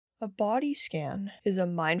A body scan is a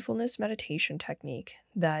mindfulness meditation technique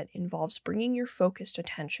that involves bringing your focused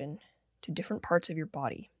attention to different parts of your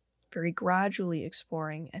body, very gradually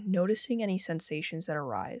exploring and noticing any sensations that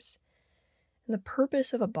arise. And the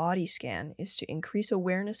purpose of a body scan is to increase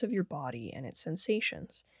awareness of your body and its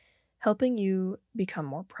sensations, helping you become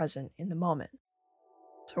more present in the moment.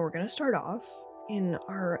 So we're going to start off in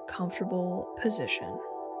our comfortable position.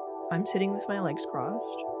 I'm sitting with my legs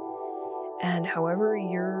crossed. And however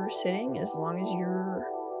you're sitting, as long as you're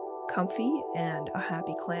comfy and a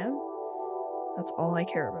happy clam, that's all I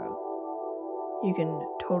care about. You can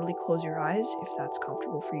totally close your eyes if that's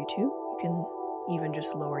comfortable for you too. You can even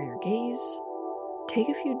just lower your gaze. Take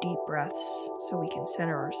a few deep breaths so we can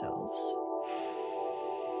center ourselves.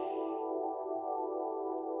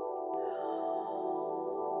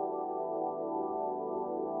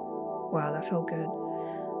 Wow, that felt good.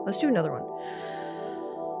 Let's do another one.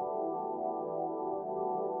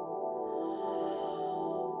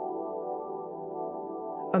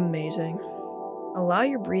 Amazing. Allow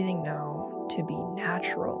your breathing now to be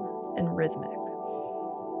natural and rhythmic.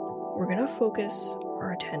 We're going to focus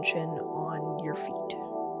our attention on your feet.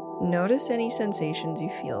 Notice any sensations you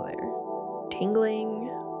feel there. Tingling,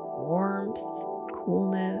 warmth,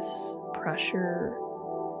 coolness, pressure,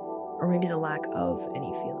 or maybe the lack of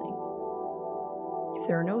any feeling. If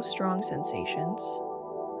there are no strong sensations,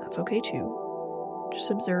 that's okay too. Just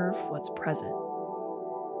observe what's present.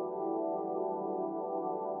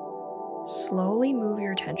 Slowly move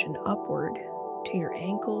your attention upward to your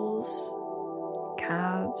ankles,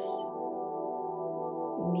 calves,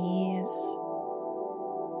 knees,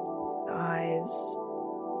 thighs,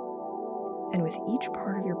 and with each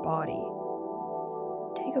part of your body,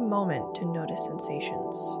 take a moment to notice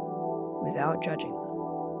sensations without judging them.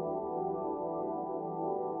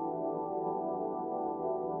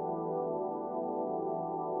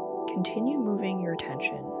 Continue moving your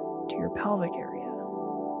attention to your pelvic area,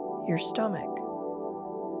 your stomach,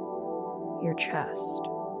 your chest,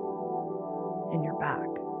 and your back.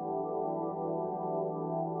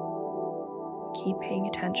 Keep paying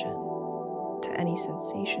attention to any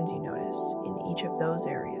sensations you notice in each of those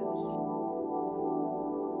areas.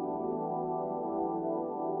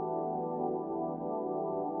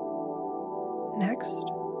 Next,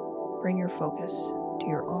 bring your focus to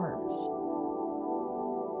your arms.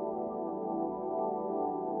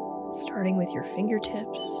 Starting with your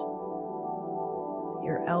fingertips,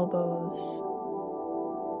 your elbows,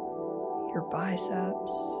 your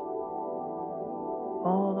biceps,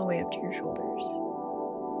 all the way up to your shoulders,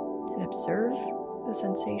 and observe the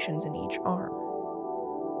sensations in each arm.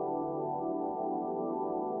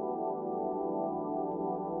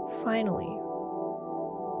 Finally,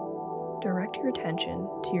 direct your attention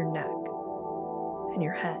to your neck and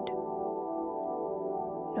your head.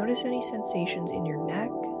 Notice any sensations in your neck,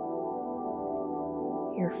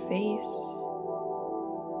 your face,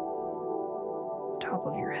 top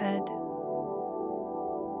of your head.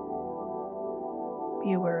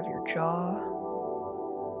 Be aware of your jaw,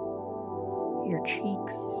 your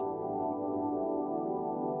cheeks,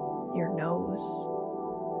 your nose,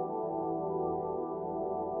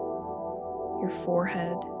 your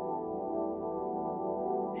forehead,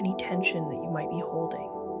 any tension that you might be holding.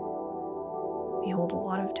 We hold a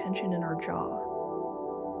lot of tension in our jaw.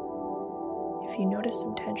 If you notice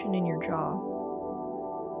some tension in your jaw,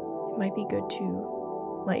 it might be good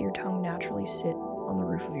to let your tongue naturally sit on the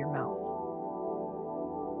roof of your mouth.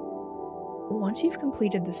 Once you've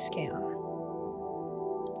completed the scan,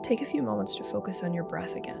 take a few moments to focus on your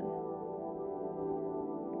breath again.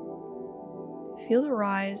 Feel the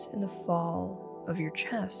rise and the fall of your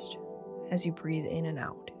chest as you breathe in and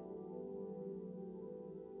out.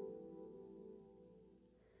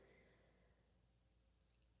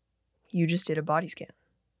 You just did a body scan.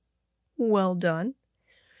 Well done.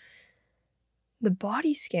 The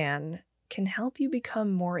body scan can help you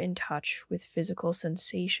become more in touch with physical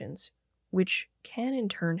sensations, which can in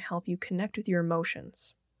turn help you connect with your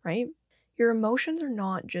emotions, right? Your emotions are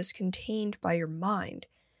not just contained by your mind.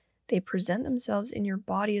 They present themselves in your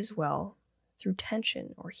body as well through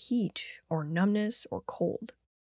tension or heat or numbness or cold.